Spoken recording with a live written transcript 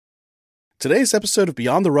Today's episode of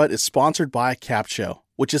Beyond the Rut is sponsored by CapShow,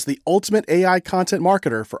 which is the ultimate AI content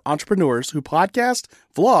marketer for entrepreneurs who podcast,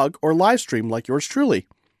 vlog, or live stream like yours truly.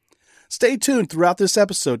 Stay tuned throughout this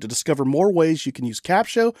episode to discover more ways you can use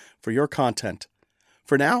CapShow for your content.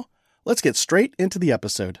 For now, let's get straight into the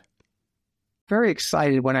episode. Very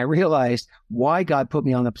excited when I realized why God put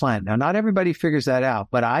me on the planet. Now, not everybody figures that out,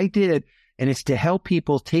 but I did, and it's to help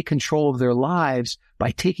people take control of their lives by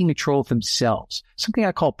taking control of themselves, something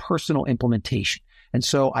I call personal implementation. And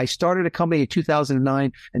so I started a company in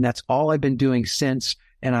 2009, and that's all I've been doing since,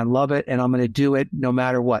 and I love it, and I'm going to do it no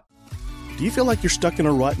matter what. Do you feel like you're stuck in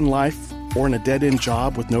a rut in life or in a dead-end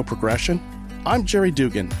job with no progression? I'm Jerry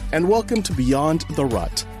Dugan, and welcome to Beyond the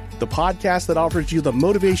Rut, the podcast that offers you the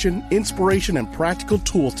motivation, inspiration, and practical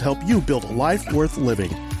tools to help you build a life worth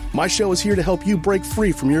living. My show is here to help you break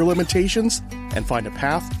free from your limitations and find a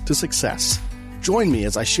path to success. Join me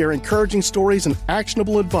as I share encouraging stories and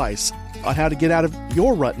actionable advice on how to get out of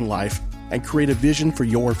your rut in life and create a vision for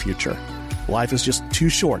your future. Life is just too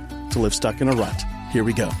short to live stuck in a rut. Here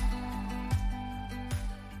we go.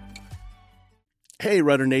 Hey,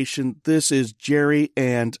 Rudder Nation, this is Jerry,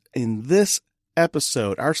 and in this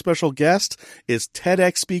episode, our special guest is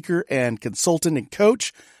TEDx speaker and consultant and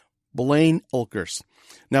coach, Blaine Oelkers.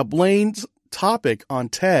 Now, Blaine's topic on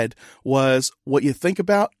TED was what you think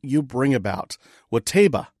about, you bring about.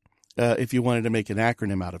 WTABA, if you wanted to make an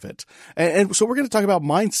acronym out of it. And so we're going to talk about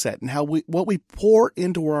mindset and how what we pour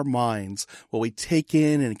into our minds, what we take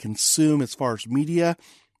in and consume as far as media,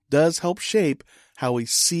 does help shape how we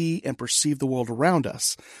see and perceive the world around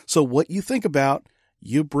us. So what you think about,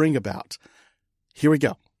 you bring about. Here we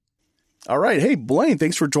go. All right. Hey, Blaine,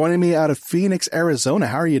 thanks for joining me out of Phoenix, Arizona.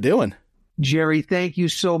 How are you doing? Jerry, thank you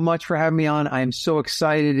so much for having me on. I'm so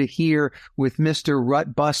excited to hear with Mr.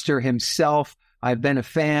 Rutbuster himself. I've been a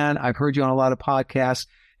fan. I've heard you on a lot of podcasts,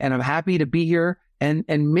 and I'm happy to be here and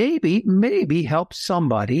maybe help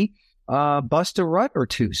somebody bust a rut or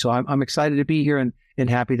two. So I'm excited to be here and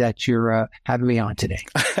happy that you're having me on today.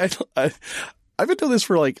 I've been doing this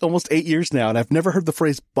for like almost 8 years now, and I've never heard the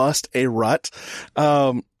phrase bust a rut.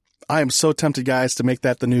 I am so tempted, guys, to make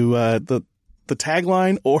that the new the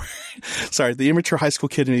tagline, or sorry, the immature high school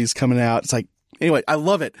kid in me is coming out. It's like, anyway, I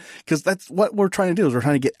love it because that's what we're trying to do is we're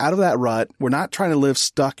trying to get out of that rut. We're not trying to live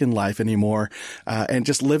stuck in life anymore, and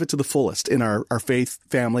just live it to the fullest in our faith,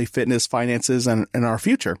 family, fitness, finances, and our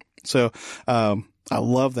future. So, I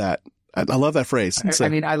love that. I love that phrase. So, I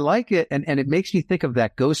mean, I like it. And it makes me think of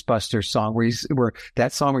that Ghostbusters song where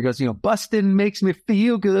he goes, bustin' makes me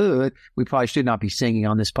feel good. We probably should not be singing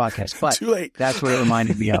on this podcast, but too late. That's what it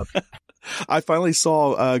reminded me of. I finally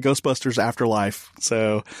saw Ghostbusters Afterlife,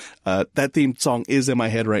 so that theme song is in my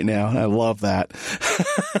head right now. I love that.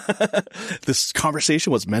 This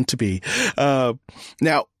conversation was meant to be.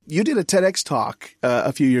 Now, you did a TEDx talk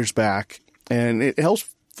a few years back, and it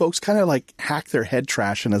helps folks kind of like hack their head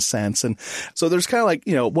trash in a sense. And so there's kind of like,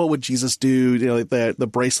 what would Jesus do? The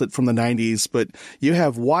bracelet from the 90s, but you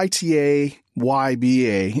have YTA,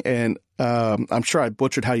 YBA, and I'm sure I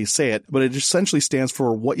butchered how you say it, but it essentially stands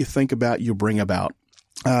for what you think about, you bring about.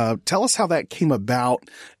 Tell us how that came about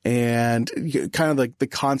and kind of like the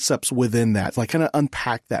concepts within that, like kind of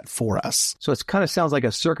unpack that for us. So it kind of sounds like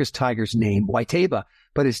a circus tiger's name, YTABA,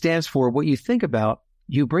 but it stands for what you think about,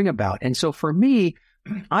 you bring about. And so for me,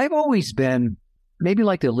 I've always been, maybe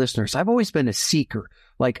like the listeners, I've always been a seeker.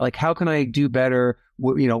 Like how can I do better?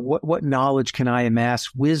 What knowledge can I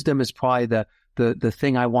amass? Wisdom is probably the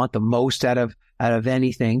thing I want the most out of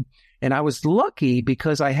anything. And I was lucky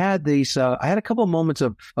because I had I had a couple of moments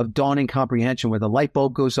of dawning comprehension where the light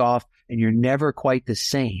bulb goes off and you're never quite the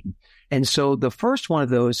same. And so the first one of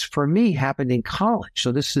those for me happened in college.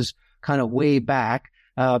 So this is kind of way back.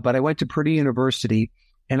 But I went to Purdue University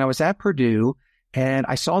and I was at Purdue and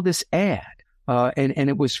I saw this ad. And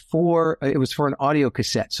it was for an audio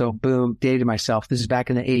cassette. So boom, dated myself. This is back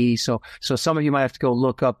in the 80s. So some of you might have to go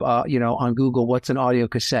look up, on Google, what's an audio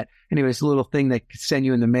cassette. Anyway, it's a little thing that could send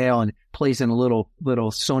you in the mail and plays in a little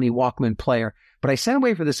Sony Walkman player. But I sent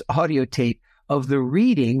away for this audio tape of the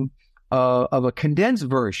reading of a condensed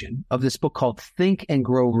version of this book called Think and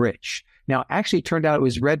Grow Rich. Now, actually, it turned out it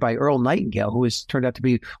was read by Earl Nightingale, who turned out to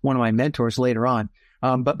be one of my mentors later on.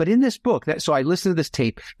 But in this book, so I listened to this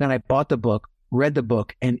tape, then I bought the book, read the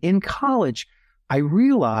book, and in college, I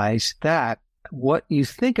realized that what you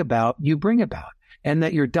think about, you bring about, and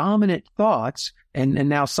that your dominant thoughts, and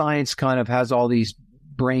now science kind of has all these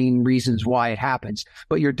brain reasons why it happens,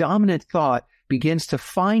 but your dominant thought begins to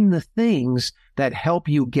find the things that help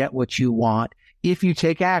you get what you want if you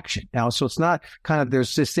take action. Now, so it's not kind of,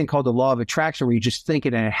 there's this thing called the law of attraction where you just think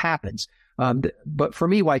it and it happens. But for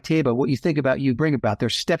me, Waiteba, what you think about, you bring about.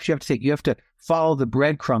 There's steps you have to take. You have to follow the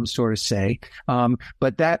breadcrumbs, sort of say.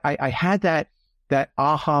 But that I had that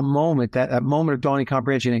aha moment, that moment of dawning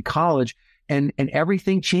comprehension in college, and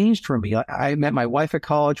everything changed for me. I met my wife at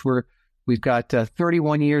college. We've got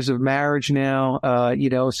 31 years of marriage now.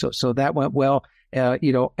 So that went well.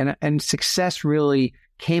 And success really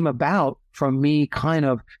came about from me kind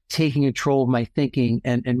of taking control of my thinking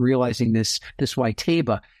and realizing this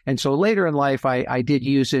Waiteba. And so later in life, I did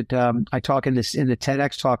use it. I talk in the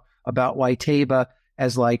TEDx talk about Waiteba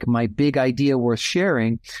as like my big idea worth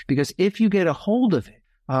sharing, because if you get a hold of it,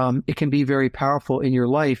 it can be very powerful in your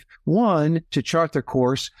life. One, to chart the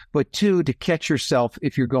course, but two, to catch yourself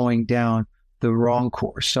if you're going down the wrong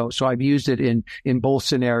course. So I've used it in both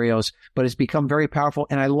scenarios, but it's become very powerful.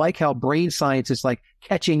 And I like how brain science is like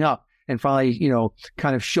catching up and finally,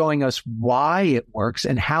 kind of showing us why it works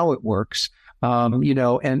and how it works.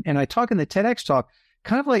 And I talk in the TEDx talk,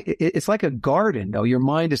 kind of like, it's like a garden, though. Your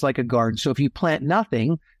mind is like a garden. So if you plant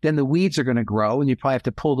nothing, then the weeds are going to grow and you probably have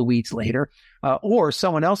to pull the weeds later. Or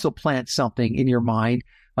someone else will plant something in your mind.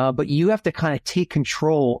 But you have to kind of take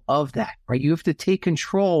control of that, right? You have to take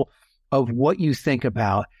control of what you think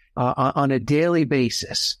about on a daily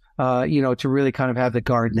basis, to really kind of have the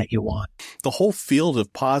garden that you want. The whole field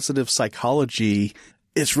of positive psychology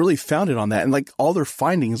is really founded on that. And like all their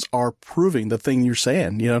findings are proving the thing you're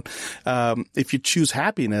saying. If you choose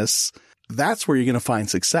happiness, that's where you're going to find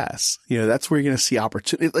success. That's where you're going to see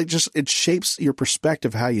opportunity. It shapes your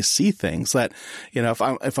perspective, how you see things. That,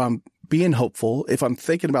 if I'm being hopeful, if I'm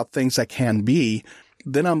thinking about things that can be,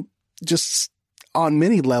 then I'm just on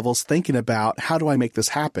many levels thinking about, how do I make this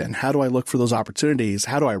happen? How do I look for those opportunities?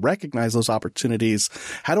 How do I recognize those opportunities?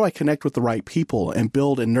 How do I connect with the right people and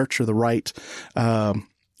build and nurture the right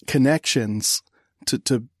connections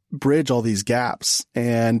to bridge all these gaps?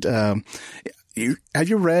 And have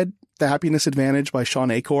you read The Happiness Advantage by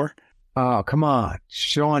Sean Achor? Oh, come on.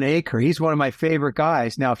 Sean Achor. He's one of my favorite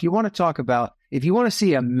guys. Now, if you want to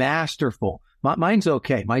see a masterful, mine's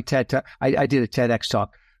okay. My TED, I did a TEDx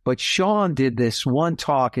talk. But Sean did this one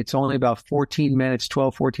talk. It's only about 14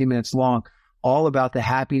 minutes long, all about the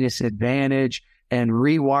happiness advantage and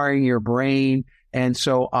rewiring your brain. And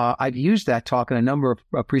so I've used that talk in a number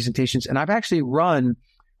of presentations, and I've actually run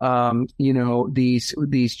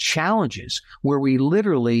these challenges where we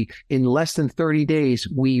literally in less than 30 days,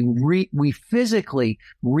 we physically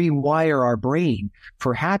rewire our brain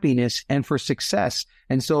for happiness and for success.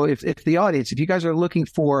 And so if the audience, if you guys are looking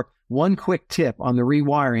for one quick tip on the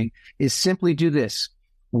rewiring, is simply do this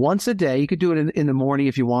once a day. You could do it in the morning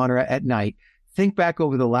if you want, or at night. Think back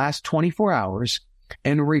over the last 24 hours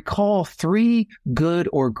and recall 3 good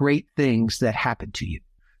or great things that happened to you.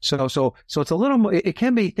 So it's a little more, it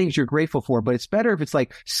can be things you're grateful for, but it's better if it's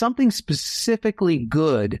like something specifically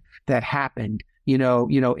good that happened, in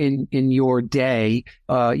your day,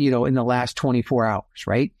 in the last 24 hours,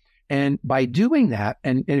 right? And by doing that,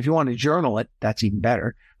 and if you want to journal it, that's even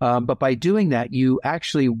better. But by doing that, you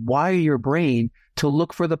actually wire your brain to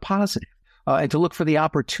look for the positive, and to look for the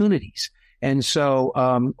opportunities. And so,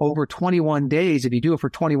 over 21 days, if you do it for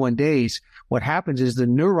 21 days, what happens is the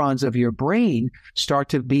neurons of your brain start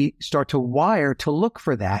to wire to look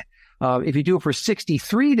for that. If you do it for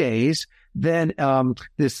 63 days, then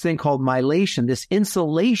this thing called myelination, this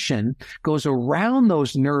insulation goes around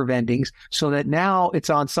those nerve endings so that now it's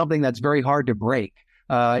on something that's very hard to break.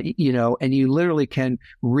 And you literally can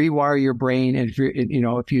rewire your brain. And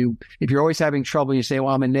if you're always having trouble, you say,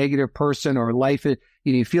 well, I'm a negative person, or life is,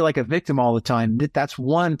 you feel like a victim all the time. That's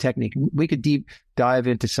one technique. We could deep dive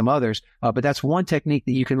into some others, but that's one technique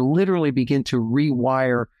that you can literally begin to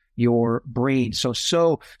rewire your brain. So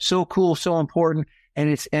cool, so important. And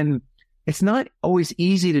it's not always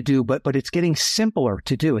easy to do, but it's getting simpler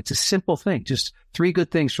to do. It's a simple thing. Just 3 good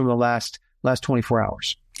things from the last 24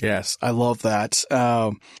 hours. Yes, I love that.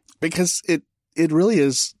 Because it really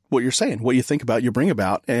is what you're saying, what you think about, you bring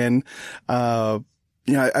about. And,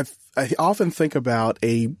 I often think about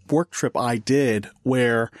a work trip I did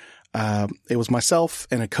where, it was myself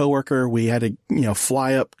and a coworker. We had to,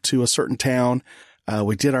 fly up to a certain town.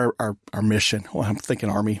 We did our mission. Well, I'm thinking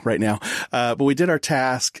Army right now. But we did our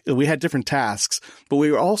task. We had different tasks, but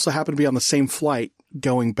we also happened to be on the same flight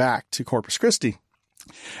going back to Corpus Christi.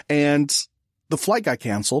 And the flight got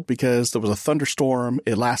canceled because there was a thunderstorm.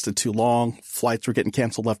 It lasted too long. Flights were getting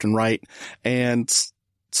canceled left and right. And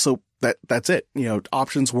so that's it.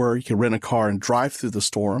 Options were you could rent a car and drive through the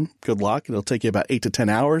storm. Good luck. It'll take you about 8 to 10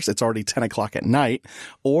 hours. It's already 10 o'clock at night.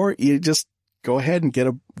 Or you just go ahead and get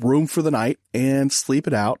a room for the night and sleep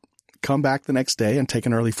it out, come back the next day and take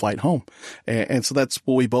an early flight home. And so that's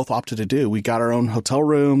what we both opted to do. We got our own hotel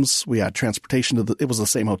rooms. We had transportation it was the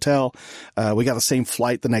same hotel. We got the same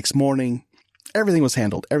flight the next morning. Everything was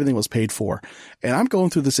handled. Everything was paid for. And I'm going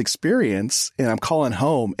through this experience and I'm calling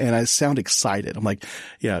home and I sound excited. I'm like,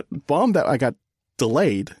 bummed that I got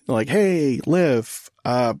delayed. I'm like, hey, Liv,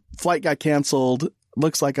 flight got canceled.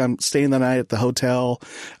 Looks like I'm staying the night at the hotel.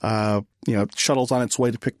 Shuttle's on its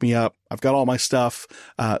way to pick me up. I've got all my stuff.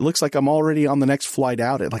 It looks like I'm already on the next flight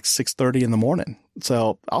out at like 6:30 in the morning.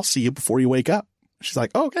 So I'll see you before you wake up. She's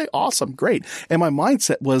like, okay, awesome. Great. And my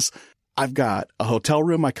mindset was, I've got a hotel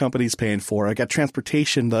room my company's paying for. I got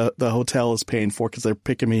transportation the hotel is paying for because they're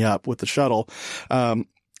picking me up with the shuttle. So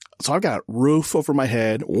I've got roof over my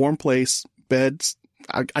head, warm place, beds.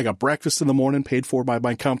 I got breakfast in the morning paid for by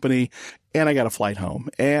my company, and I got a flight home.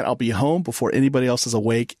 And I'll be home before anybody else is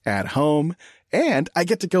awake at home. And I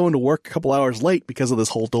get to go into work a couple hours late because of this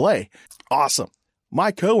whole delay. Awesome.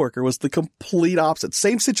 My coworker was the complete opposite.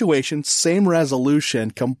 Same situation, same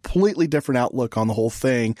resolution, completely different outlook on the whole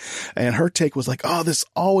thing. And her take was like, oh, this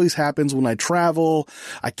always happens when I travel.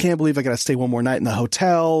 I can't believe I got to stay one more night in the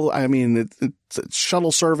hotel. I mean, it's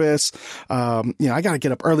shuttle service. I got to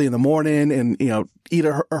get up early in the morning and, eat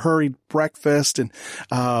a hurried breakfast. And,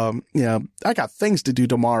 I got things to do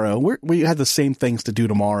tomorrow. We had the same things to do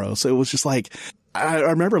tomorrow. So it was just like, I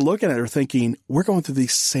remember looking at her thinking, we're going through the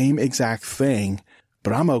same exact thing,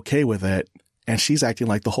 but I'm okay with it. And she's acting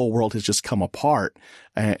like the whole world has just come apart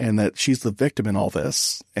and that she's the victim in all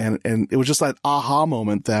this. And it was just that aha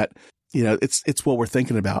moment that, it's what we're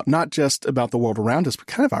thinking about, not just about the world around us, but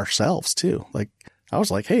kind of ourselves too. Like I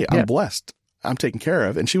was like, hey, I'm blessed. I'm taken care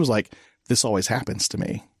of. And she was like, this always happens to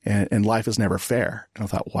me and life is never fair. And I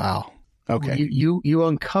thought, wow. Okay. You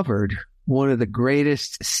uncovered one of the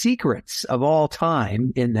greatest secrets of all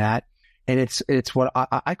time in that. And it's what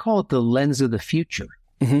I call it the lens of the future.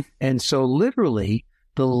 Mm-hmm. And so literally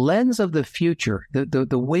the lens of the future,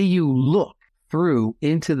 the way you look through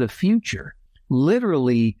into the future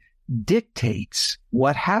literally dictates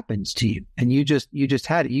what happens to you. And you just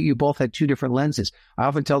had it. You both had two different lenses. I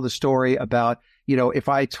often tell the story about, if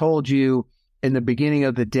I told you in the beginning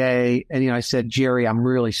of the day and, I said, Jerry, I'm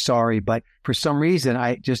really sorry, but for some reason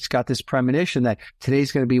I just got this premonition that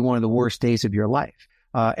today's going to be one of the worst days of your life.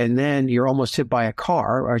 And then you're almost hit by a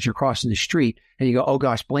car as you're crossing the street and you go, oh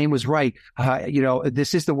gosh, Blaine was right.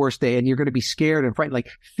 This is the worst day. And you're going to be scared and frightened.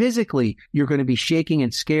 Like physically, you're going to be shaking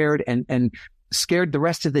and scared and scared the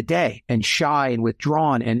rest of the day and shy and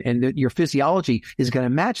withdrawn. And your physiology is going to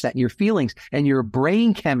match that. And your feelings and your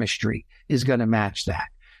brain chemistry is going to match that.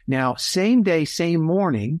 Now, same day, same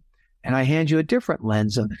morning, and I hand you a different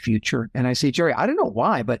lens of the future. And I say, Jerry, I don't know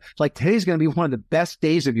why, but like today's going to be one of the best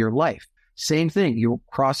days of your life. Same thing. You're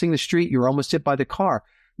crossing the street. You're almost hit by the car.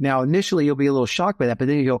 Now, initially, you'll be a little shocked by that, but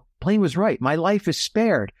then you go, Blaine was right. My life is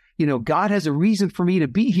spared. God has a reason for me to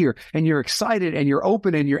be here. And you're excited and you're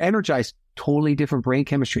open and you're energized. Totally different brain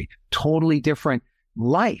chemistry, totally different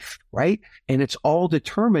life, right? And it's all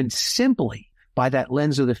determined simply by that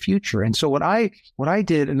lens of the future. And so what I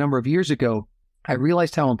did a number of years ago, I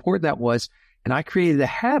realized how important that was. And I created the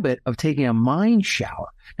habit of taking a mind shower.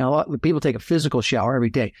 Now, a lot of people take a physical shower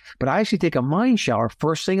every day, but I actually take a mind shower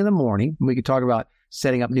first thing in the morning. We could talk about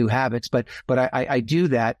setting up new habits, but I do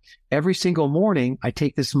that every single morning. I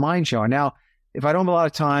take this mind shower. Now, if I don't have a lot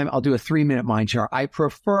of time, I'll do a 3-minute mind shower. I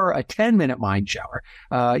prefer a 10-minute mind shower,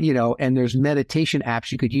 and there's meditation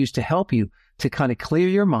apps you could use to help you to kind of clear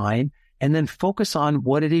your mind and then focus on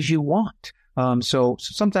what it is you want. So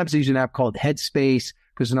sometimes I use an app called Headspace.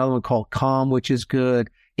 There's another one called Calm, which is good.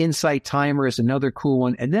 Insight Timer is another cool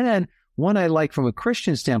one. And then one I like from a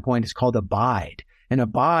Christian standpoint is called Abide. And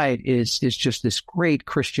Abide is just this great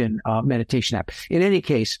Christian meditation app. In any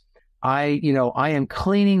case, I am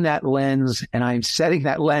cleaning that lens and I'm setting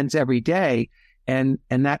that lens every day. And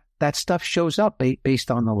that stuff shows up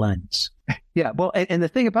based on the lens. Yeah. Well, and the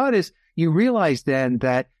thing about it is you realize then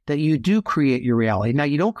that you do create your reality. Now,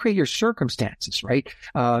 you don't create your circumstances, right?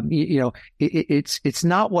 It's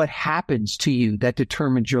not what happens to you that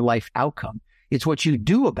determines your life outcome. It's what you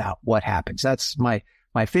do about what happens. That's my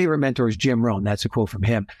favorite mentor is Jim Rohn. That's a quote from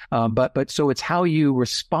him. But so it's how you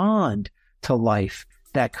respond to life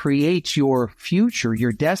that creates your future,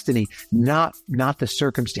 your destiny, not the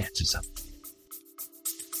circumstances of it.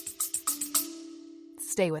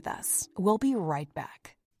 Stay with us. We'll be right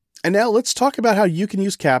back. And now let's talk about how you can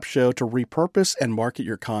use Capshow to repurpose and market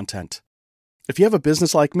your content. If you have a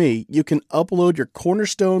business like me, you can upload your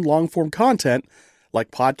cornerstone long-form content,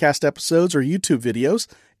 like podcast episodes or YouTube videos,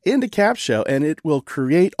 into Capshow, and it will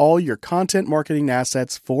create all your content marketing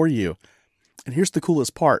assets for you. And here's the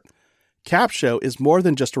coolest part. Capsho is more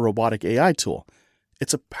than just a robotic AI tool.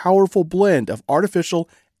 It's a powerful blend of artificial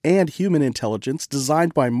and human intelligence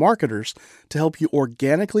designed by marketers to help you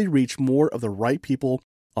organically reach more of the right people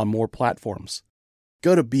on more platforms.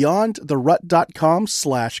 Go to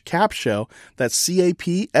beyondtherut.com/capsho, that's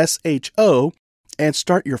CAPSHO, and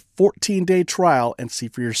start your 14-day trial and see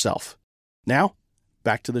for yourself. Now,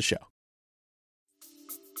 back to the show.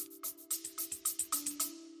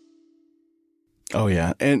 Oh,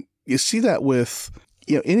 yeah. And you see that with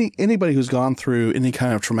anybody who's gone through any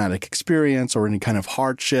kind of traumatic experience or any kind of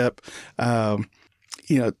hardship.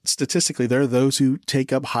 Statistically, there are those who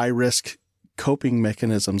take up high-risk coping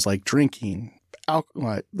mechanisms like drinking,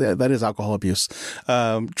 that is alcohol abuse,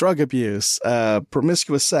 drug abuse,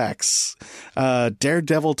 promiscuous sex,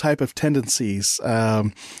 daredevil type of tendencies,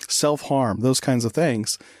 self-harm, those kinds of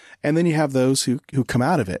things. And then you have those who come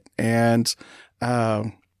out of it. And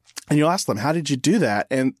you'll ask them, how did you do that?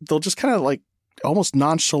 And they'll just kind of like almost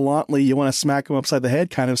nonchalantly, you want to smack them upside the head,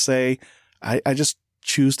 kind of say, I just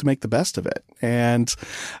choose to make the best of it. And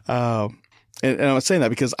I was saying that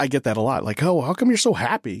because I get that a lot. Like, oh, how come you're so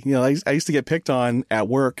happy? I used to get picked on at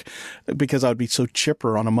work because I would be so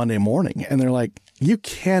chipper on a Monday morning. And they're like, you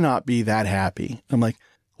cannot be that happy. I'm like,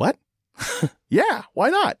 what? Yeah, why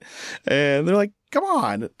not? And they're like, come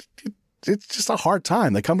on. It's just a hard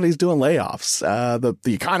time. The company's doing layoffs.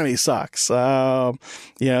 The economy sucks.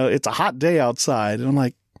 It's a hot day outside. And I'm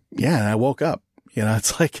like, yeah, and I woke up.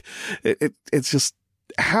 It's like, it's just,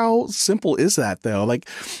 how simple is that though? Like,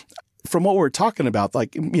 from what we're talking about,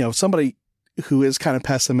 like, somebody who is kind of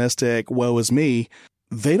pessimistic, woe is me,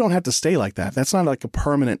 they don't have to stay like that. That's not like a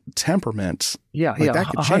permanent temperament. Yeah, like, that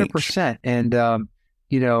could change. 100%. And,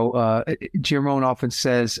 Jim Rohn often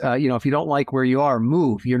says, if you don't like where you are,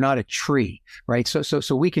 move. You're not a tree, right?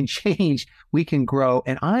 So we can change, we can grow.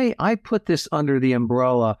 And I put this under the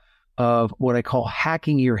umbrella of what I call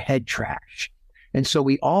hacking your head trash. And so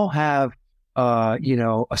we all have, a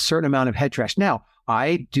certain amount of head trash. Now,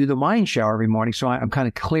 I do the mind shower every morning, so I'm kind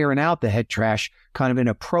of clearing out the head trash kind of in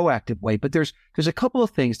a proactive way. But there's a couple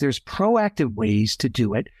of things. There's proactive ways to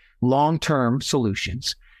do it, long-term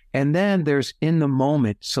solutions, and then there's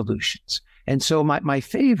in-the-moment solutions. And so my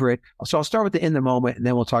favorite, so I'll start with the in-the-moment, and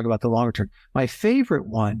then we'll talk about the longer term. My favorite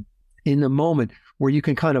one, in the moment, where you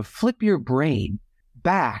can kind of flip your brain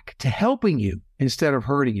back to helping you instead of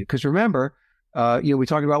hurting you. Because remember, we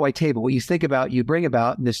talked about white table. What you think about, you bring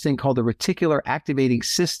about. This thing called the reticular activating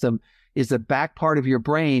system is the back part of your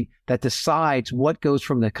brain that decides what goes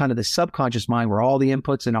from the kind of the subconscious mind, where all the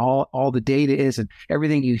inputs and all the data is, and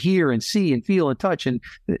everything you hear and see and feel and touch, and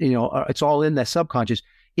it's all in that subconscious.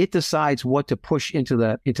 It decides what to push into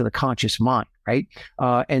the conscious mind, right?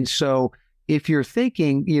 And so if you're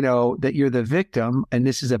thinking, that you're the victim and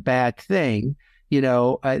this is a bad thing,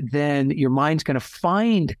 then your mind's going to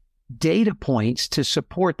find data points to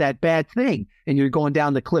support that bad thing, and you're going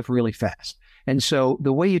down the cliff really fast. And so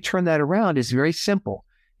the way you turn that around is very simple,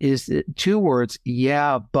 is 2 words,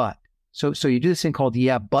 yeah, but. So you do this thing called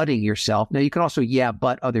yeah, butting yourself. Now you can also yeah,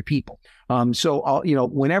 but other people. So I'll,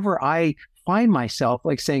 whenever I find myself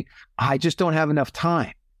like saying, I just don't have enough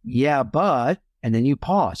time. Yeah, but, and then you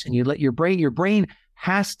pause and you let your brain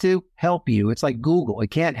has to help you. It's like Google.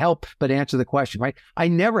 It can't help but answer the question, right? I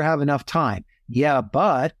never have enough time. Yeah,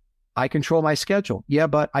 but I control my schedule. Yeah,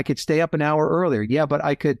 but I could stay up an hour earlier. Yeah, but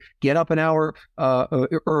I could get up an hour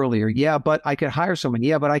earlier. Yeah, but I could hire someone.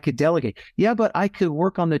 Yeah, but I could delegate. Yeah, but I could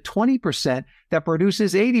work on the 20% that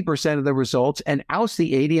produces 80% of the results and oust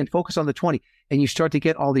the 80 and focus on the 20. And you start to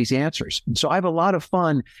get all these answers. And so I have a lot of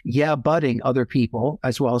fun, yeah, butting other people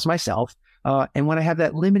as well as myself. And when I have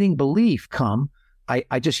that limiting belief come,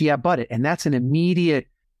 I just yeah, but it. And that's an immediate,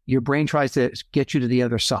 your brain tries to get you to the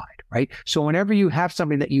other side. Right. So whenever you have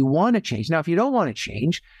something that you want to change, now, if you don't want to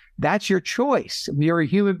change, that's your choice. You're a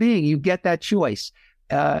human being. You get that choice,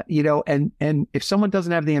 and if someone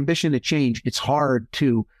doesn't have the ambition to change, it's hard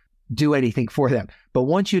to do anything for them. But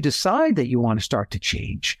once you decide that you want to start to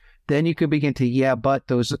change, then you can begin to, yeah, but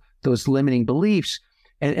those limiting beliefs.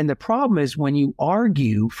 And the problem is when you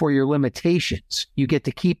argue for your limitations, you get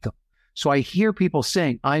to keep them. So I hear people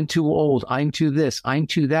saying, I'm too old, I'm too this, I'm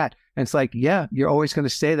too that. And it's like, yeah, you're always going to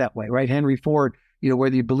stay that way, right? Henry Ford,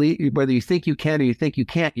 whether you think you can or you think you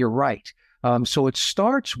can't, you're right. So it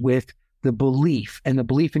starts with the belief and the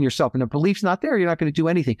belief in yourself. And the belief's not there, you're not going to do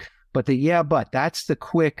anything. But the yeah, but, that's the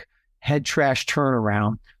quick head trash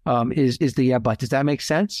turnaround, is the yeah, but. Does that make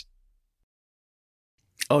sense?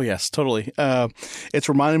 Oh, yes, totally. It's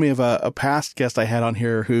reminded me of a past guest I had on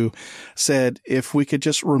here who said, if we could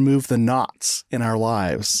just remove the knots in our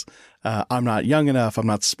lives, I'm not young enough, I'm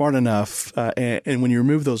not smart enough. And when you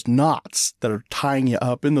remove those knots that are tying you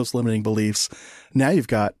up in those limiting beliefs, now you've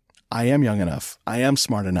got, I am young enough, I am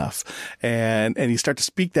smart enough. And you start to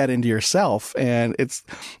speak that into yourself. And it's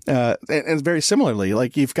very similarly,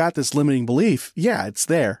 like you've got this limiting belief. Yeah, it's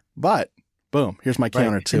there, but boom, here's my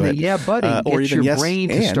counter to it. Yeah, buddy, or get even your brain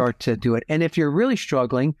to and. start to do it. And if you're really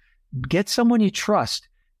struggling, get someone you trust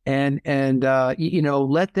and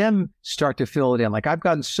let them start to fill it in. Like I've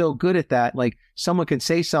gotten so good at that. Like someone can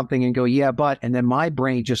say something and go, yeah, but, and then my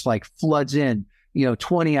brain just like floods in,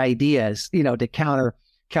 20 ideas, to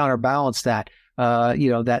counterbalance that,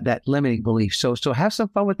 that limiting belief. So have some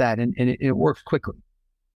fun with that and it works quickly.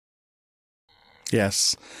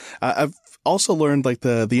 Yes. I've also learned like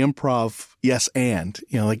the improv yes and,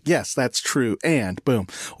 like, yes, that's true. And boom.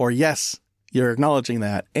 Or yes, you're acknowledging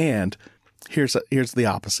that. And here's the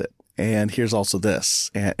opposite. And here's also this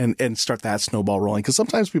and start that snowball rolling. Cause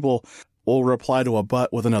sometimes people will reply to a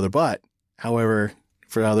but with another but. However,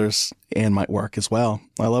 for others, and might work as well.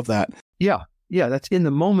 I love that. Yeah. Yeah. That's in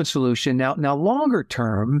the moment solution. Now longer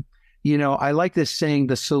term, I like this saying,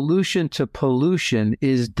 the solution to pollution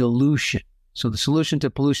is dilution. So the solution to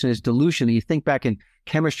pollution is dilution. And you think back in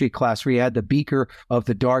chemistry class where you had the beaker of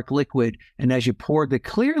the dark liquid, and as you poured the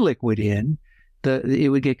clear liquid in,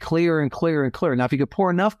 it would get clearer and clearer and clearer. Now, if you could pour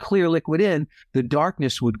enough clear liquid in, the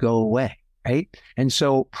darkness would go away, right? And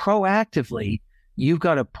so proactively, you've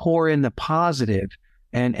got to pour in the positive,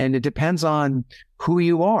 and it depends on who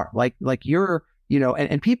you are. Like you're,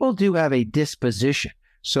 and people do have a disposition.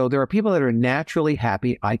 So there are people that are naturally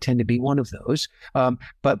happy. I tend to be one of those.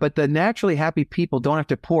 But the naturally happy people don't have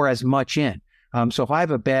to pour as much in. So if I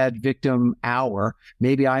have a bad victim hour,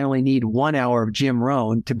 maybe I only need 1 hour of Jim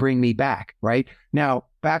Rohn to bring me back, right? Now,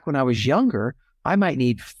 back when I was younger, I might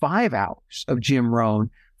need 5 hours of Jim Rohn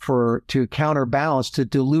to counterbalance, to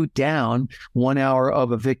dilute down 1 hour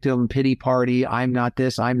of a victim pity party. I'm not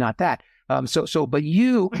this, I'm not that. But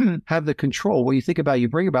you have the control. What you think about, you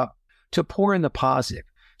bring about, to pour in the positive.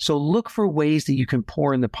 So look for ways that you can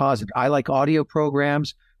pour in the positive. I like audio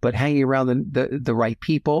programs, but hanging around the right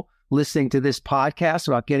people, listening to this podcast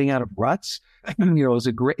about getting out of ruts, is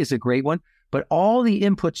a great one. But all the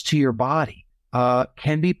inputs to your body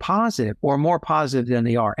can be positive or more positive than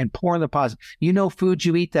they are, and pour in the positive. Foods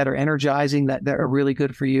you eat that are energizing, that are really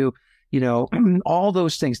good for you. All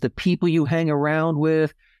those things, the people you hang around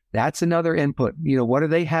with, that's another input. What are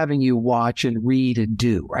they having you watch and read and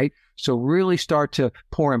do, right? So really start to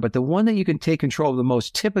pour in. But the one that you can take control of the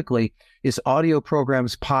most typically is audio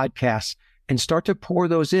programs, podcasts, and start to pour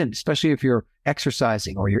those in, especially if you're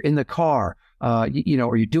exercising or you're in the car, or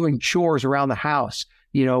you're doing chores around the house,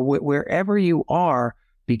 wherever you are,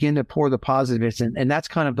 begin to pour the positives in. And that's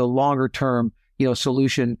kind of the longer term,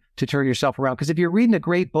 solution to turn yourself around. Because if you're reading a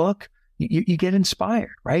great book, you get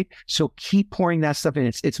inspired, right? So keep pouring that stuff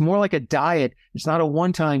in. It's more like a diet. It's not a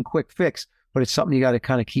one-time quick fix, but it's something you got to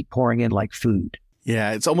kind of keep pouring in, like food.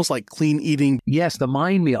 Yeah, it's almost like clean eating. Yes, the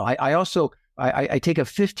mind meal. I also take a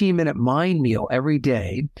 15-minute mind meal every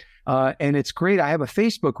day, and it's great. I have a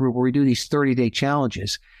Facebook group where we do these 30-day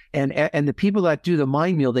challenges, and the people that do the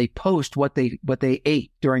mind meal, they post what they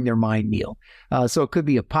ate during their mind meal. So it could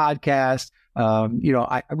be a podcast.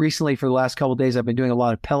 I recently, for the last couple of days, I've been doing a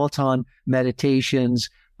lot of Peloton meditations,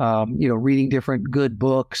 reading different good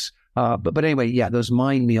books. But anyway, yeah, those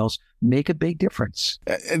mind meals make a big difference.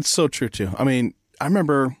 It's so true too. I mean, I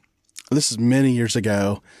remember this is many years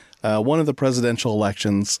ago, one of the presidential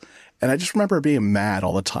elections, and I just remember being mad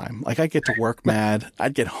all the time. Like I'd get to work mad,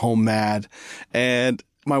 I'd get home mad, and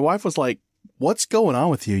my wife was like, "What's going on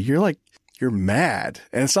with you? You're mad."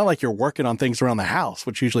 And it's not like you're working on things around the house,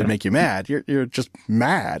 which usually make you mad. You're just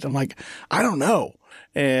mad. I'm like, I don't know.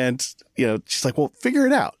 And, she's like, well, figure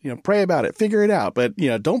it out, pray about it, figure it out. But,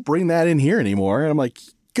 don't bring that in here anymore. And I'm like,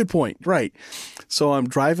 good point. Right. So I'm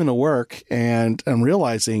driving to work and I'm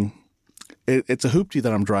realizing it's a hoopty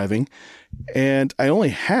that I'm driving, and I only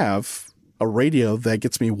have a radio that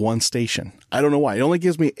gets me one station. I don't know why. It only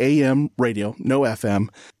gives me AM radio, no FM.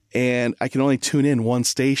 And I can only tune in one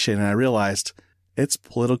station. And I realized it's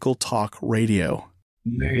political talk radio.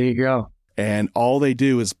 There you go. And all they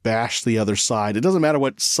do is bash the other side. It doesn't matter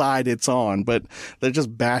what side it's on, but they're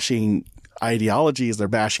just bashing ideologies. They're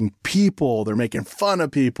bashing people. They're making fun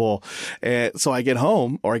of people. And so I get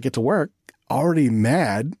home or I get to work already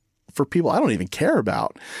mad for people I don't even care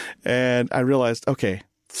about. And I realized, okay,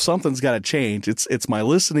 something's got to change. It's my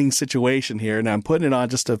listening situation here. And I'm putting it on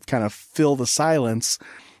just to kind of fill the silence.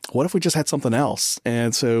 What if we just had something else?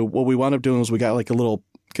 And so what we wound up doing was we got like it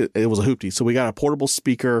was a hoopty. So we got a portable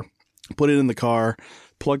speaker put it in the car,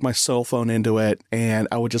 plug my cell phone into it, and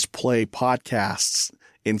I would just play podcasts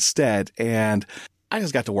instead. And I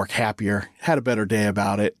just got to work happier, had a better day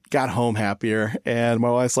about it, got home happier. And my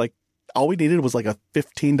wife's like, all we needed was like a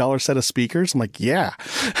 $15 set of speakers. I'm like, yeah,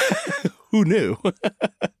 who knew?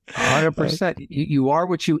 100%. You are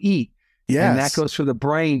what you eat. Yes. And that goes for the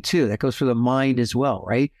brain too. That goes for the mind as well,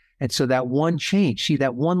 right? And so that one change, see,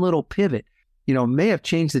 that one little pivot, may have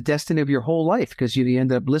changed the destiny of your whole life, because you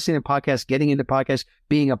end up listening to podcasts, getting into podcasts,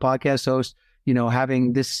 being a podcast host,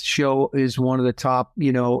 having this show is one of the top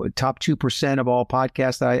 2% of all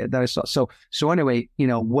podcasts that I saw. So anyway,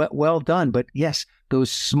 well done. But yes, those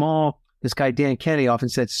small, this guy, Dan Kennedy, often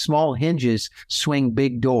said, small hinges swing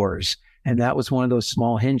big doors. And that was one of those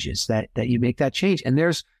small hinges that you make that change. And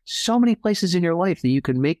there's so many places in your life that you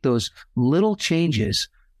can make those little changes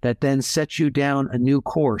that then set you down a new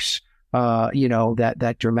course,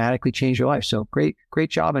 that dramatically change your life. So great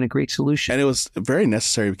job and a great solution. And it was very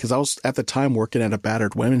necessary, because I was at the time working at a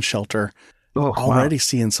battered women's shelter, already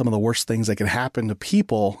seeing some of the worst things that can happen to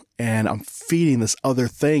people. And I'm feeding this other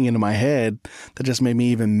thing into my head that just made me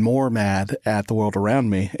even more mad at the world around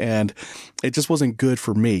me. And it just wasn't good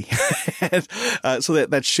for me. And, so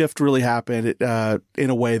that shift really happened in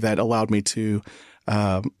a way that allowed me to,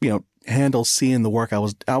 handle seeing the work. I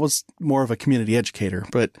was more of a community educator,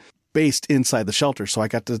 but based inside the shelter. So I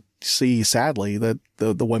got to see, sadly, the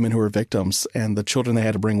women who were victims and the children they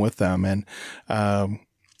had to bring with them. And,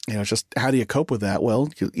 it's just, how do you cope with that? Well,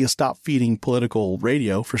 you stop feeding political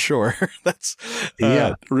radio for sure. That's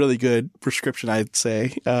a really good prescription, I'd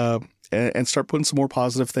say. And start putting some more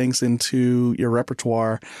positive things into your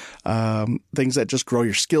repertoire, things that just grow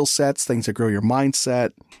your skill sets, things that grow your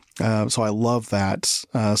mindset. So I love that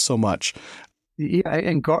so much. Yeah,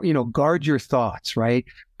 and guard your thoughts, right?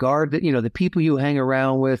 Guard the people you hang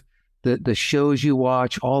around with, the shows you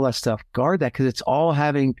watch, all that stuff. Guard that, because it's all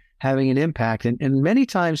having an impact. And many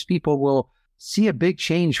times people will see a big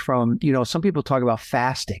change from, some people talk about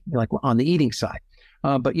fasting, like on the eating side.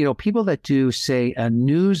 But people that do, say, a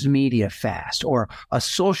news media fast or a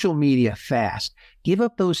social media fast, give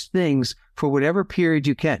up those things for whatever period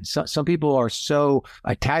you can. Some people are so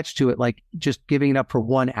attached to it, like just giving it up for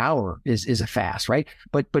 1 hour is a fast, right?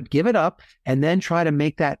 But give it up and then try to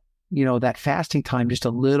make that, that fasting time just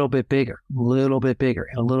a little bit bigger, and a little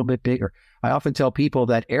bit bigger. I often tell people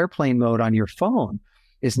that airplane mode on your phone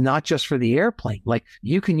is not just for the airplane. Like,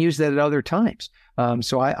 you can use that at other times.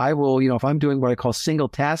 So I will, if I'm doing what I call single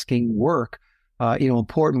tasking work,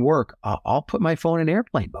 important work, I'll put my phone in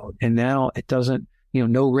airplane mode, and now it doesn't,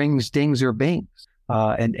 no rings, dings, or bings.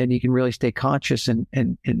 And you can really stay conscious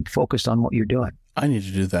and focused on what you're doing. I need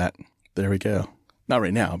to do that. There we go. Not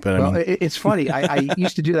right now, but well, it's funny. I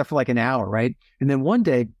used to do that for like an hour, right? And then one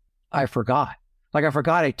day I forgot.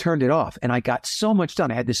 I turned it off, and I got so much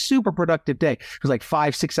done. I had this super productive day. It was like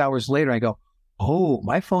 5-6 hours later, I go, oh,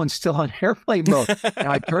 my phone's still on airplane mode. And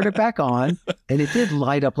I turned it back on, and it did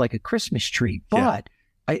light up like a Christmas tree. But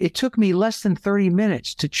it took me less than 30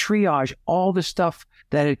 minutes to triage all the stuff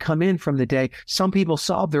that had come in from the day. Some people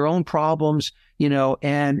solved their own problems,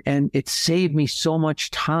 and it saved me so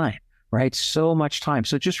much time, right? So much time.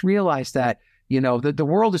 So just realize that, the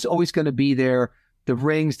world is always going to be there. The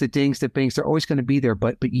rings, the dings, the bings, they're always going to be there.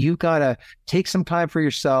 But you got to take some time for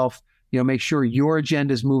yourself, make sure your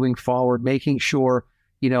agenda is moving forward, making sure,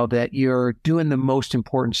 that you're doing the most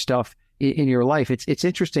important stuff in your life. It's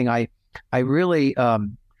interesting. I really,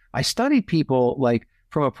 I studied people like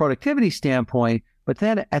from a productivity standpoint, but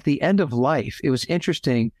then at the end of life, it was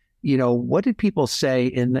interesting, what did people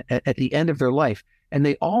say at the end of their life? And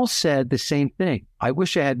they all said the same thing. I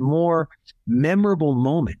wish I had more memorable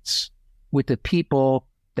moments with the people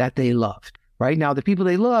that they loved. Right now, the people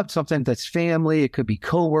they loved, sometimes that's family, it could be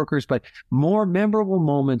coworkers, but more memorable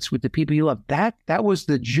moments with the people you love. That was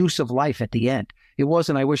the juice of life at the end. It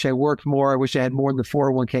wasn't, I wish I worked more, I wish I had more in the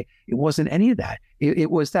 401k. It wasn't any of that.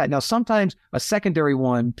 It was that. Now, sometimes a secondary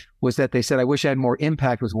one was that they said, I wish I had more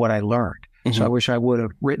impact with what I learned. Mm-hmm. So I wish I would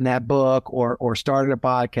have written that book or started a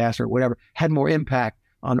podcast or whatever, had more impact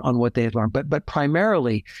on what they had learned. But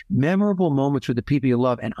primarily memorable moments with the people you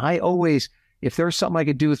love. And I always, if there's something I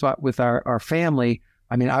could do with our family,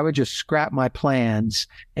 I mean, I would just scrap my plans,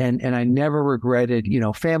 and I never regretted,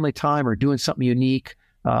 family time or doing something unique,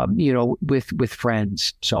 with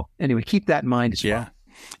friends. So anyway, keep that in mind as well.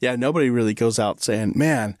 Yeah. Nobody really goes out saying,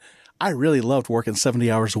 man, I really loved working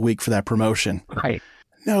 70 hours a week for that promotion. Right.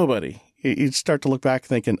 Nobody. You start to look back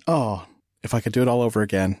thinking, oh, if I could do it all over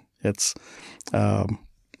again. It's,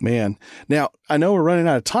 Man. Now, I know we're running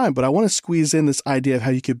out of time, but I want to squeeze in this idea of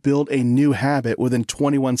how you could build a new habit within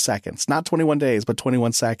 21 seconds. Not 21 days, but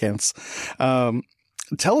 21 seconds.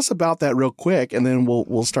 Tell us about that real quick, and then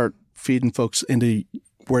we'll start feeding folks into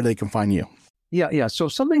where they can find you. Yeah. So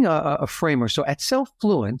something, a framework. So at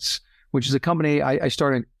Self-Fluence, which is a company I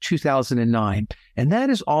started in 2009, and that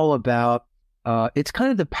is all about, it's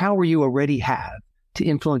kind of the power you already have to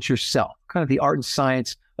influence yourself, kind of the art and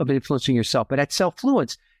science of influencing yourself. But at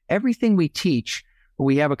Self-Fluence, everything we teach,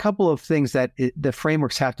 we have a couple of things that the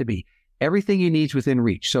frameworks have to be. Everything you need is within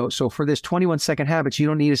reach. So for this 21-second habits, you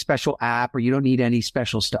don't need a special app or you don't need any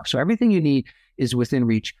special stuff. So everything you need is within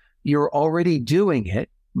reach. You're already doing it.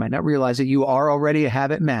 You might not realize that you are already a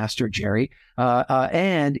habit master, Jerry.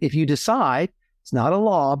 And if you decide, it's not a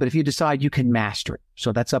law, but if you decide, you can master it.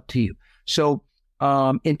 So that's up to you. So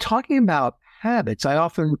in talking about habits, I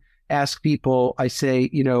often ask people, I say,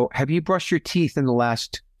 have you brushed your teeth in the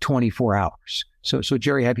last 24 hours? So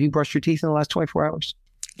Jerry, have you brushed your teeth in the last 24 hours?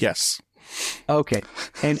 Yes. Okay.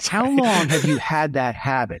 And how long have you had that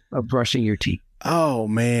habit of brushing your teeth? Oh,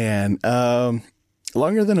 man.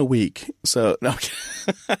 Longer than a week. So, no.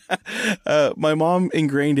 My mom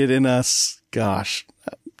ingrained it in us,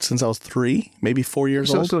 since I was 3, maybe 4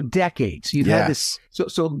 years old. So decades. You've had this.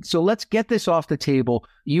 So let's get this off the table.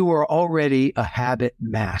 You are already a habit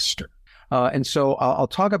master. And so I'll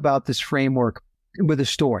talk about this framework with a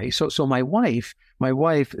story. So my wife,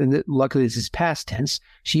 and luckily this is past tense,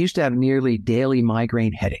 she used to have nearly daily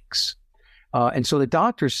migraine headaches. And so the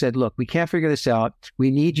doctor said, look, we can't figure this out. We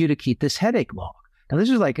need you to keep this headache log. Now, this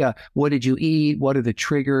is like, what did you eat? What are the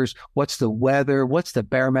triggers? What's the weather? What's the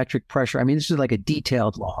barometric pressure? I mean, this is like a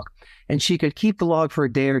detailed log. And she could keep the log for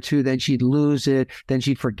a day or two, then she'd lose it, then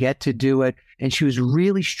she'd forget to do it. And she was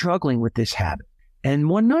really struggling with this habit. And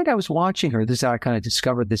one night I was watching her. This is how I kind of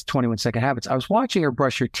discovered this 21-second habits. I was watching her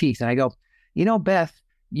brush her teeth, and I go, Beth,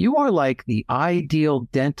 you are like the ideal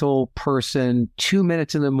dental person, 2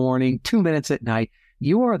 minutes in the morning, 2 minutes at night.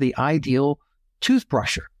 You are the ideal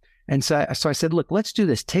toothbrusher. And so I said, look, let's do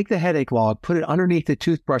this. Take the headache log, put it underneath the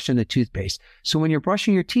toothbrush and the toothpaste. So when you're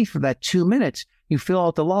brushing your teeth for that 2 minutes, you fill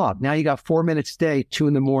out the log. Now you got 4 minutes a day, 2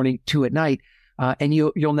 in the morning, 2 at night, and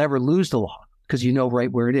you'll never lose the log because you know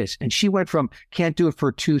right where it is. And she went from can't do it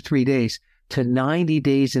for 2-3 days to 90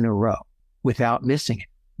 days in a row without missing it.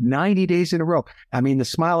 90 days in a row. I mean, the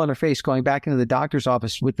smile on her face going back into the doctor's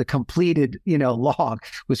office with the completed, log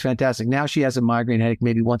was fantastic. Now she has a migraine headache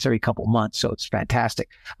maybe once every couple months. So it's fantastic.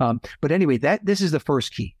 But anyway, this is the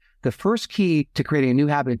first key. The first key to creating a new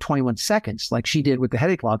habit in 21 seconds, like she did with the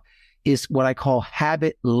headache log, is what I call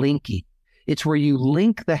habit linking. It's where you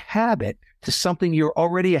link the habit to something you're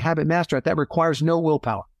already a habit master at that requires no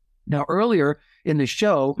willpower. Now, earlier in the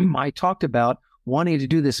show, I talked about wanting to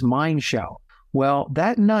do this mind shower. Well,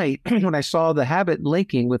 that night, when I saw the habit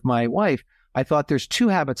linking with my wife, I thought there's 2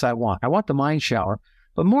 habits I want. I want the mind shower,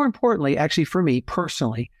 but more importantly, actually for me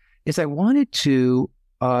personally, is I wanted to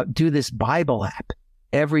do this Bible app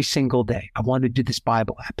every single day. I wanted to do this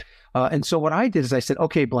Bible app. And so what I did is I said,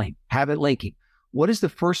 okay, Blaine, habit linking. What is the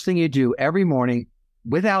first thing you do every morning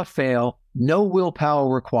without fail, no willpower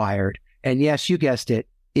required? And yes, you guessed it.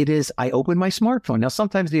 It is, I open my smartphone. Now,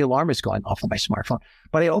 sometimes the alarm is going off on my smartphone,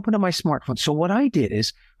 but I open up my smartphone. So what I did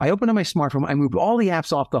is I opened up my smartphone. I moved all the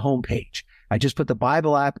apps off the homepage. I just put the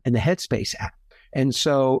Bible app and the Headspace app. And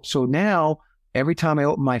so now every time I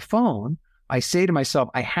open my phone, I say to myself,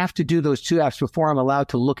 I have to do those 2 apps before I'm allowed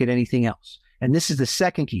to look at anything else. And this is the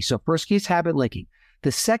second key. So first key is habit linking.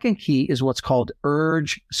 The second key is what's called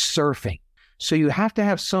urge surfing. So you have to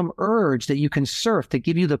have some urge that you can surf to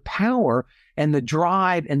give you the power and the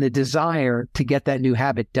drive and the desire to get that new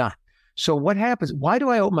habit done. So what happens? Why do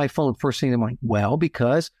I open my phone first thing in the morning? Well,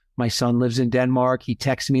 because my son lives in Denmark. He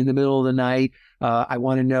texts me in the middle of the night. I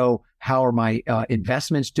want to know how are my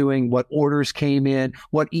investments doing, what orders came in,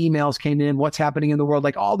 what emails came in, what's happening in the world,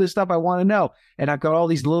 like all this stuff I want to know. And I've got all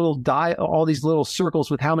these little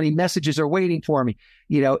circles with how many messages are waiting for me,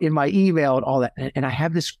 in my email and all that. And I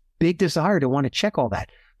have this big desire to want to check all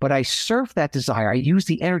that. But I surf that desire. I use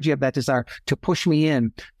the energy of that desire to push me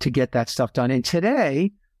in to get that stuff done. And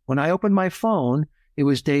today, when I opened my phone, it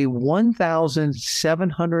was day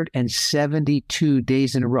 1,772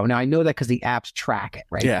 days in a row. Now, I know that because the apps track it,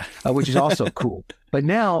 right? Yeah. Which is also cool. But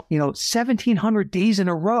now, 1,700 days in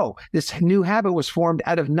a row. This new habit was formed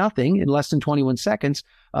out of nothing in less than 21 seconds,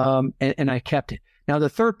 and I kept it. Now, the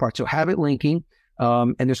third part, so habit linking.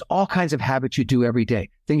 And there's all kinds of habits you do every day.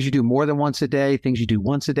 Things you do more than once a day, things you do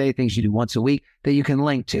once a day, things you do once a week that you can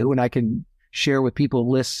link to. And I can share with people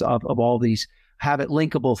lists of all these habit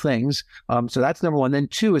linkable things. So that's number one. Then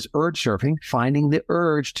 2 is urge surfing, finding the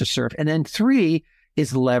urge to surf. And then 3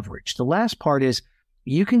 is leverage. The last part is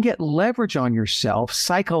you can get leverage on yourself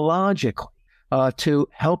psychologically to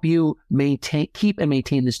help you keep and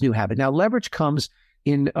maintain this new habit. Now, leverage comes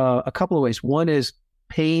in a couple of ways. One is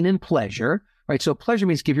pain and pleasure, right? So pleasure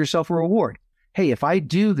means give yourself a reward. Hey, if I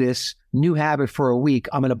do this new habit for a week,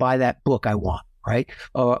 I'm going to buy that book I want, right?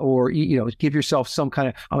 Or give yourself some kind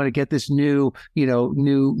of, I'm going to get this new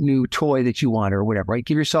toy that you want or whatever, right?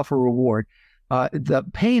 Give yourself a reward. The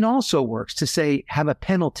pain also works to say, have a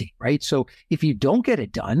penalty, right? So if you don't get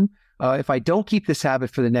it done, if I don't keep this habit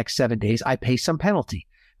for the next 7 days, I pay some penalty.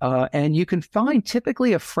 And you can find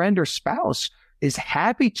typically a friend or spouse is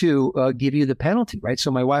happy to give you the penalty, right? So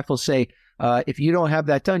my wife will say, if you don't have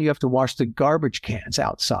that done, you have to wash the garbage cans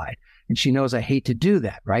outside. And she knows I hate to do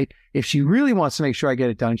that, right? If she really wants to make sure I get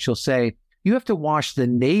it done, she'll say, you have to wash the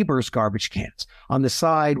neighbor's garbage cans on the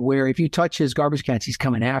side where if you touch his garbage cans, he's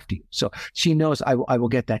coming after you. So she knows I will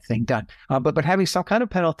get that thing done. But having some kind of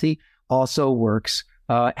penalty also works.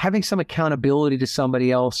 Having some accountability to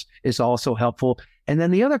somebody else is also helpful. And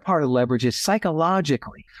then the other part of leverage is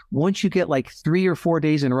psychologically. Once you get like 3 or 4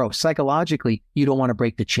 days in a row, psychologically, you don't want to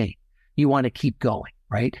break the chain. You want to keep going,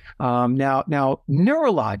 right? Now,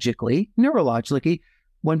 neurologically,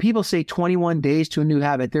 when people say 21 days to a new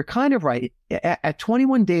habit, they're kind of right. At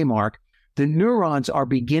 21 day mark, the neurons are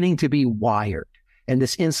beginning to be wired and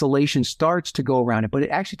this insulation starts to go around it. But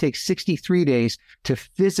it actually takes 63 days to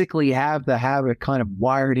physically have the habit kind of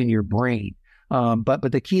wired in your brain.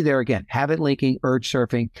 But the key there, again, habit linking, urge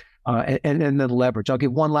surfing, and then leverage. I'll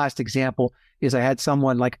give one last example is I had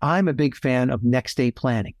someone like, I'm a big fan of next day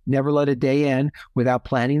planning. Never let a day end without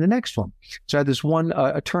planning the next one. So I had this one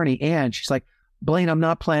attorney, Ann, she's like, Blaine, I'm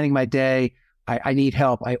not planning my day. I need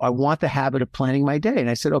help. I want the habit of planning my day. And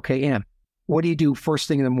I said, okay, Ann, what do you do first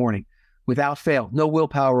thing in the morning? Without fail, no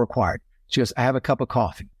willpower required. She goes, I have a cup of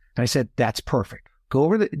coffee. And I said, that's perfect. Go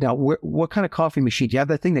over now, what kind of coffee machine? Do you have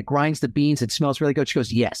that thing that grinds the beans and smells really good? She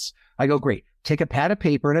goes, yes. I go, great. Take a pad of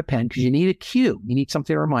paper and a pen because you need a cue. You need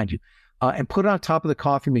something to remind you. And put it on top of the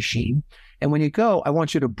coffee machine. And when you go, I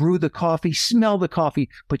want you to brew the coffee, smell the coffee,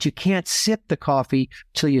 but you can't sip the coffee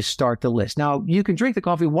till you start the list. Now, you can drink the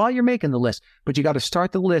coffee while you're making the list, but you got to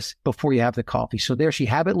start the list before you have the coffee. So there, she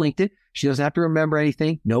habit linked it. She doesn't have to remember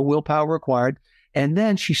anything. No willpower required. And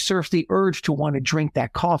then she surfs the urge to want to drink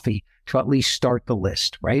that coffee to at least start the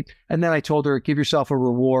list, right? And then I told her, give yourself a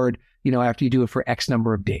reward, after you do it for X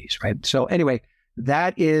number of days, right? So anyway,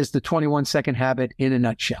 that is the 21-second habit in a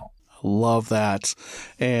nutshell. Love that.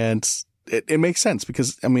 And it makes sense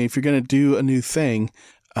because, if you're going to do a new thing,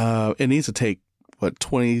 it needs to take,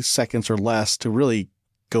 20 seconds or less to really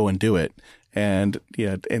go and do it. And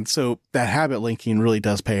so that habit linking really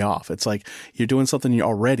does pay off. It's like you're doing something you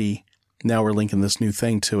already, now we're linking this new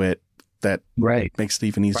thing to it that makes it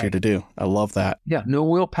even easier to do. I love that. Yeah. No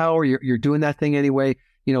willpower. You're doing that thing anyway.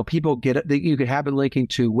 People you could habit linking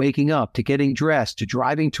to waking up, to getting dressed, to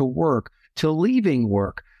driving to work, to leaving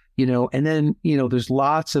work. And then, there's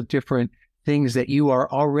lots of different things that you are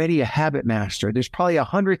already a habit master. There's probably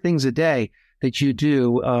 100 things a day that you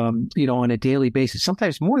do, on a daily basis,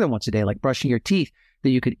 sometimes more than once a day, like brushing your teeth,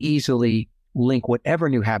 that you could easily link whatever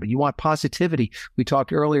new habit. You want positivity. We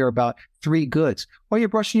talked earlier about 3 goods. While you're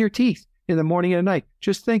brushing your teeth in the morning and at night,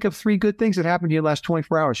 just think of 3 good things that happened to you the last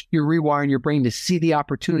 24 hours. You're rewiring your brain to see the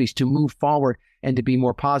opportunities to move forward and to be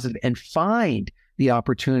more positive and find the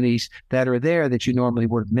opportunities that are there that you normally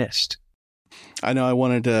would have missed. I know I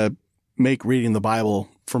wanted to make reading the Bible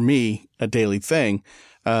for me a daily thing,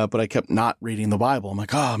 but I kept not reading the Bible. I'm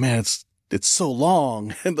like, oh man, it's so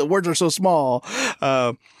long and the words are so small.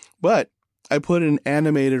 But I put an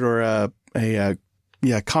animated or a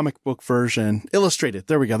comic book version, illustrated.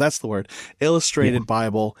 There we go. That's the word. Illustrated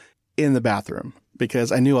Bible in the bathroom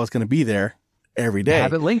because I knew I was going to be there every day.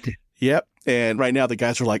 Have it linked it. Yep. And right now the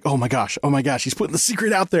guys are like, oh my gosh, he's putting the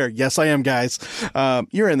secret out there. Yes, I am, guys.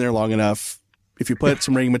 You're in there long enough. If you put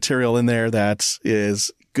some reading material in there that is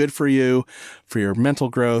good for you, for your mental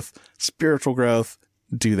growth, spiritual growth,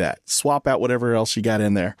 do that. Swap out whatever else you got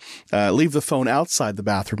in there. Leave the phone outside the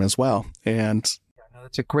bathroom as well. And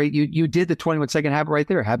that's a great, you did the 21-second habit right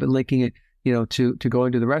there, habit linking it, to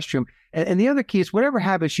going to the restroom. And the other key is whatever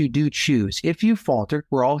habits you do choose. If you falter,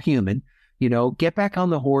 we're all human. Get back on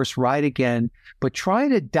the horse, ride again, but try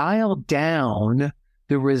to dial down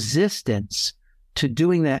the resistance to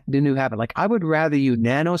doing the new habit. Like I would rather you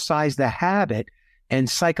nano-size the habit and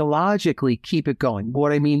psychologically keep it going.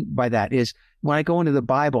 What I mean by that is when I go into the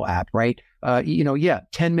Bible app, right?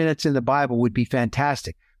 10 minutes in the Bible would be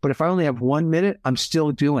fantastic, But if I only have 1 minute, I'm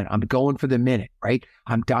still doing it. I'm going for the minute, right?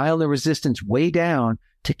 I'm dialing the resistance way down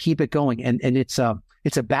to keep it going. And it's a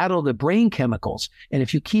battle of the brain chemicals. And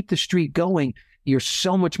if you keep the streak going, you're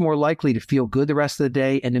so much more likely to feel good the rest of the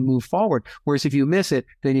day and to move forward. Whereas if you miss it,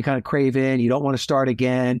 then you kind of crave in, you don't want to start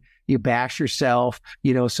again, you bash yourself,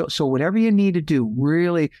 so whatever you need to do,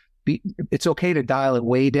 really it's okay to dial it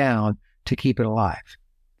way down to keep it alive.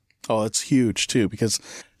 Oh, it's huge too, because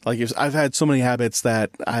I've had so many habits that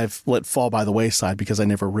I've let fall by the wayside because I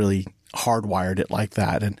never really hardwired it like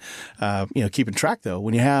that. And, keeping track though,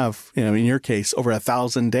 when you have, in your case, over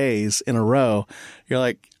 1,000 days in a row, you're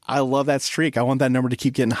like, I love that streak. I want that number to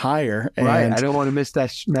keep getting higher. And, right. I don't want to mess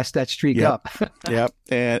that streak up. Yep.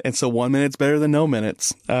 And so 1 minute's better than no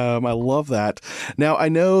minutes. I love that. Now, I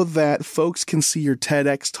know that folks can see your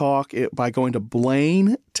TEDx talk by going to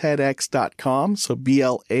BlaineTEDx.com. So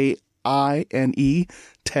BLAINE,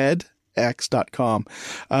 TEDx.com.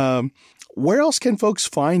 Where else can folks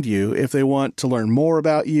find you if they want to learn more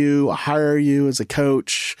about you, hire you as a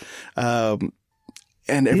coach, and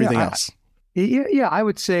everything else? Yeah, I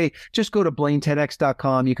would say just go to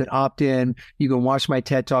BlaineTEDx.com. You can opt in. You can watch my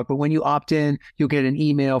TED Talk. But when you opt in, you'll get an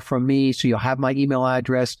email from me. So you'll have my email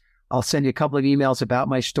address. I'll send you a couple of emails about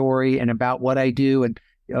my story and about what I do. And,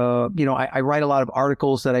 I write a lot of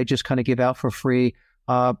articles that I just kind of give out for free.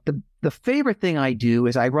 The favorite thing I do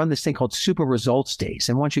is I run this thing called Super Results Days.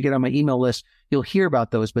 And once you get on my email list, you'll hear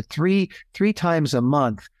about those. But three times a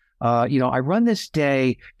month, I run this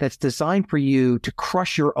day that's designed for you to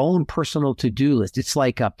crush your own personal to-do list. It's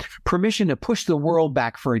like a permission to push the world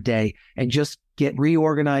back for a day and just get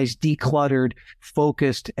reorganized, decluttered,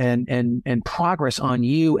 focused, and progress on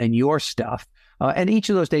you and your stuff. And each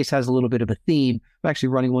of those days has a little bit of a theme. I'm actually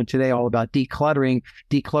running one today all about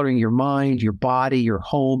decluttering your mind, your body, your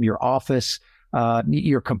home, your office,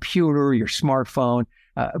 your computer, your smartphone.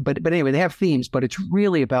 But anyway, they have themes, but it's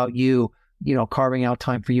really about you, carving out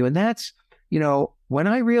time for you. And that's, when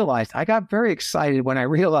I got very excited when I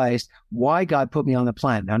realized why God put me on the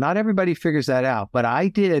planet. Now, not everybody figures that out, but I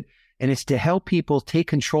did. And it's to help people take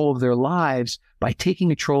control of their lives by taking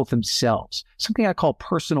control of themselves, something I call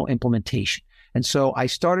personal implementation. And so I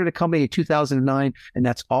started a company in 2009, and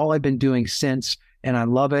that's all I've been doing since. And I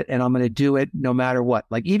love it. And I'm going to do it no matter what.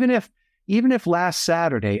 Like even if last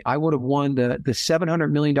Saturday I would have won the $700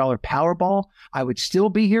 million Powerball, I would still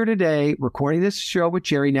be here today recording this show with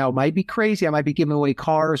Jerry. Now, it might be crazy. I might be giving away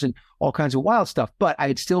cars and all kinds of wild stuff, but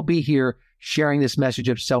I'd still be here sharing this message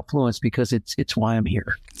of self-fluence because it's why I'm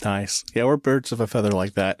here. Nice. Yeah, we're birds of a feather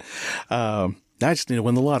like that. I just need to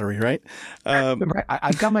win the lottery, right? Right.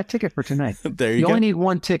 I've got my ticket for tonight. There you go. You only need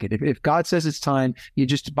one ticket. If God says it's time, you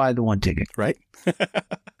just buy the one ticket. Right.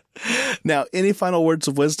 Now, any final words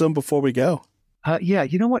of wisdom before we go? Yeah.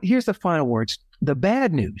 You know what? Here's the final words. The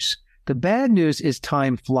bad news is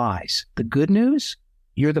time flies. The good news,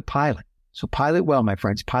 you're the pilot. So pilot well, my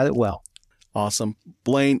friends. Pilot well. Awesome.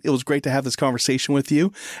 Blaine, it was great to have this conversation with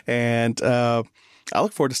you. And I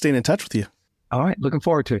look forward to staying in touch with you. All right. Looking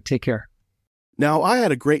forward to it. Take care. Now, I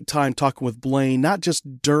had a great time talking with Blaine, not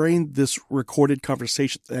just during this recorded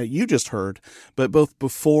conversation that you just heard, but both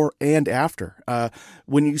before and after.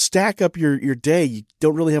 When you stack up your day, you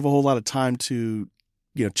don't really have a whole lot of time to,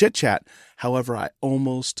 chit-chat. However, I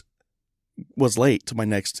almost was late to my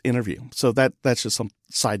next interview. So that's just some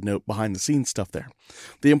side note behind the scenes stuff there.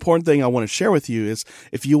 The important thing I want to share with you is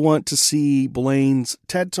if you want to see Blaine's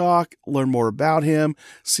TED Talk, learn more about him,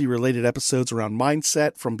 see related episodes around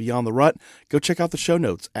mindset from Beyond the Rut, go check out the show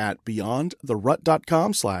notes at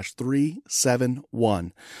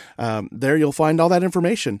beyondtherut.com/371. There you'll find all that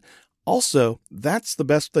information. Also, that's the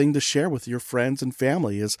best thing to share with your friends and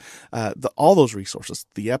family is all those resources,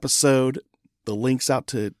 the episode, the links out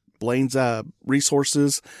to Blaine's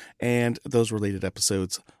resources, and those related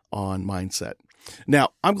episodes on mindset. Now,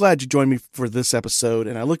 I'm glad you joined me for this episode,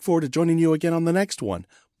 and I look forward to joining you again on the next one.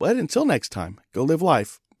 But until next time, go live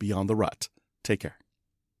life beyond the rut. Take care.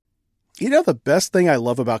 The best thing I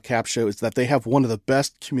love about Capsho is that they have one of the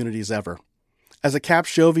best communities ever. As a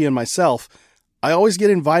Capshovian myself, I always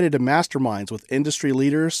get invited to masterminds with industry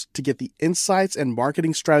leaders to get the insights and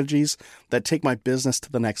marketing strategies that take my business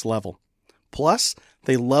to the next level. Plus,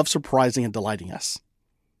 they love surprising and delighting us.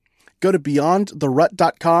 Go to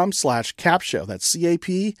beyondtherut.com/capshow, that's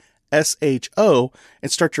CAPSHO,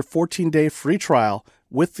 and start your 14-day free trial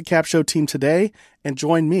with the Capsho team today and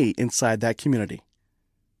join me inside that community.